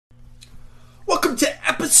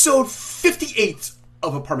episode 58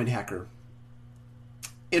 of Apartment Hacker.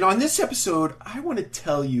 And on this episode, I want to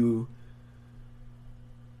tell you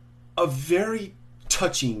a very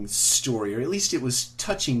touching story, or at least it was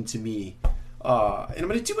touching to me. And I'm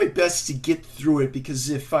going to do my best to get through it, because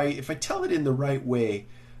if I tell it in the right way,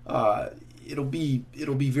 it'll be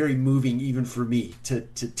very moving even for me to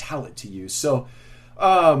tell it to you. So,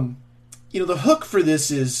 the hook for this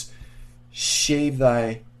is shave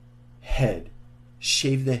thy head.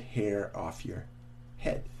 Shave the hair off your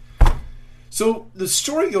head. So the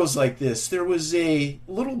story goes like this. There was a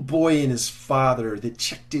little boy and his father that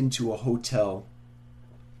checked into a hotel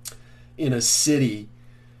in a city.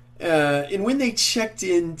 And when they checked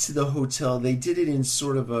into the hotel, they did it in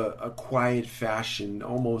sort of a quiet fashion,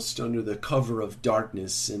 almost under the cover of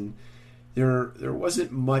darkness. And there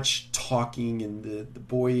wasn't much talking, and the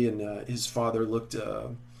boy and his father looked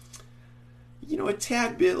a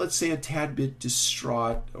tad bit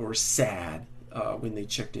distraught or sad when they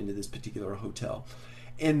checked into this particular hotel.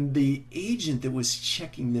 And the agent that was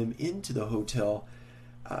checking them into the hotel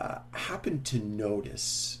happened to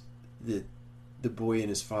notice that the boy and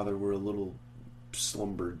his father were a little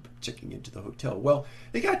slumbered checking into the hotel. Well,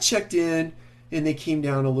 they got checked in, and they came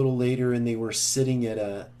down a little later, and they were sitting at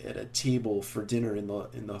a table for dinner in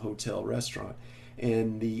the hotel restaurant.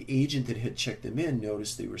 And the agent that had checked them in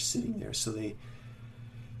noticed they were sitting there. So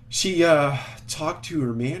she talked to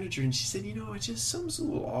her manager, and she said, something's a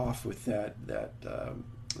little off with that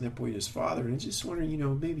boy and his father. And I just wonder,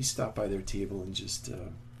 maybe stop by their table and just,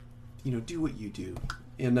 do what you do.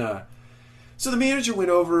 And so the manager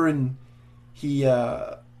went over, and we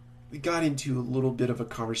got into a little bit of a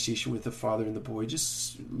conversation with the father and the boy,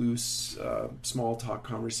 just loose, small talk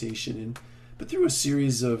conversation. But through a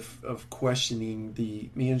series of questioning, the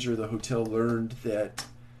manager of the hotel learned that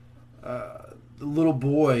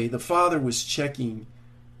the father was checking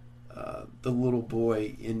the little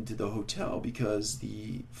boy into the hotel because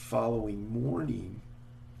the following morning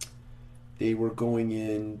they were going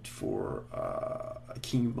in for a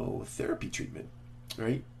chemotherapy treatment,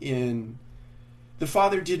 right? And the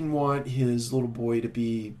father didn't want his little boy to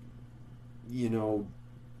be,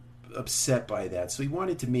 upset by that. So he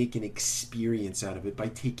wanted to make an experience out of it by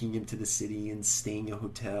taking him to the city and staying in a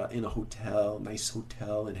nice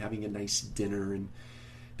hotel, and having a nice dinner. And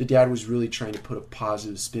the dad was really trying to put a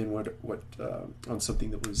positive spin on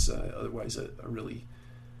something that was otherwise a really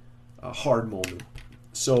hard moment.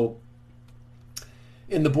 So,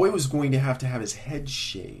 and the boy was going to have his head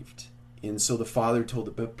shaved. And so the father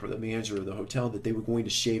told the manager of the hotel that they were going to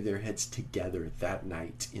shave their heads together that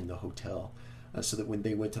night in the hotel. So that when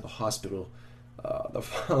they went to the hospital the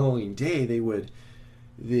following day, they would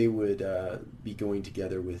be going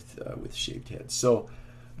together with shaved heads. So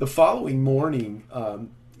the following morning,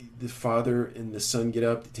 the father and the son get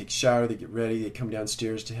up, they take a shower, they get ready, they come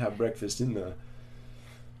downstairs to have breakfast in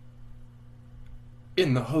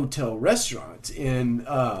the hotel restaurant, and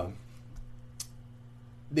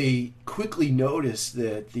they quickly notice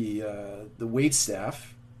that the wait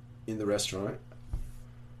staff in the restaurant,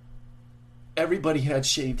 everybody had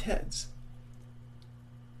shaved heads.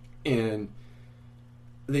 And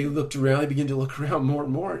they looked around, they began to look around more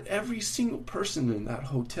and more. Every single person in that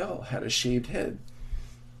hotel had a shaved head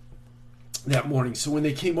that morning. So when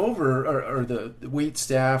they came over, or the wait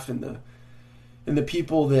staff and the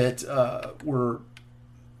people that were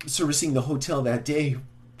servicing the hotel that day,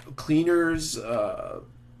 cleaners,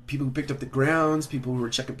 people who picked up the grounds, people who were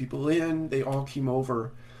checking people in, they all came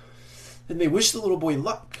over. And they wished the little boy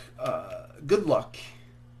good luck,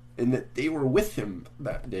 and that they were with him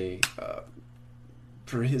that day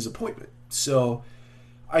for his appointment. So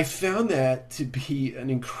I found that to be an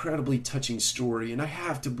incredibly touching story, and I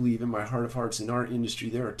have to believe in my heart of hearts, in our industry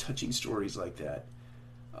there are touching stories like that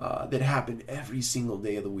that happen every single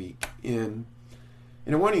day of the week. And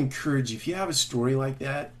I want to encourage you, if you have a story like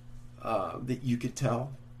that that you could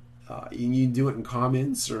tell, and you can do it in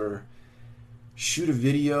comments, or shoot a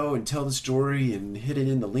video and tell the story and hit it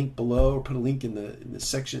in the link below, or put a link in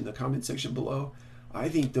the comment section below. I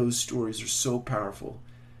think those stories are so powerful,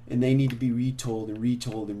 and they need to be retold and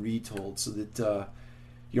retold and retold, so that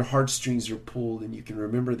your heartstrings are pulled, and you can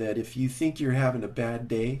remember that if you think you're having a bad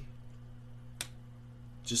day,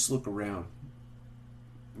 just look around.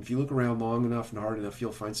 If you look around long enough and hard enough,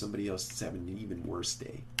 you'll find somebody else that's having an even worse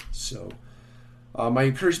day. So my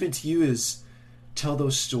encouragement to you is tell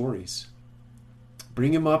those stories.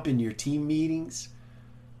 Bring them up in your team meetings.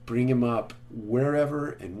 Bring them up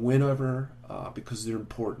wherever and whenever, because they're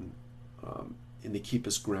important, and they keep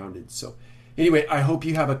us grounded. So anyway, I hope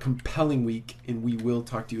you have a compelling week, and we will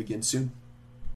talk to you again soon.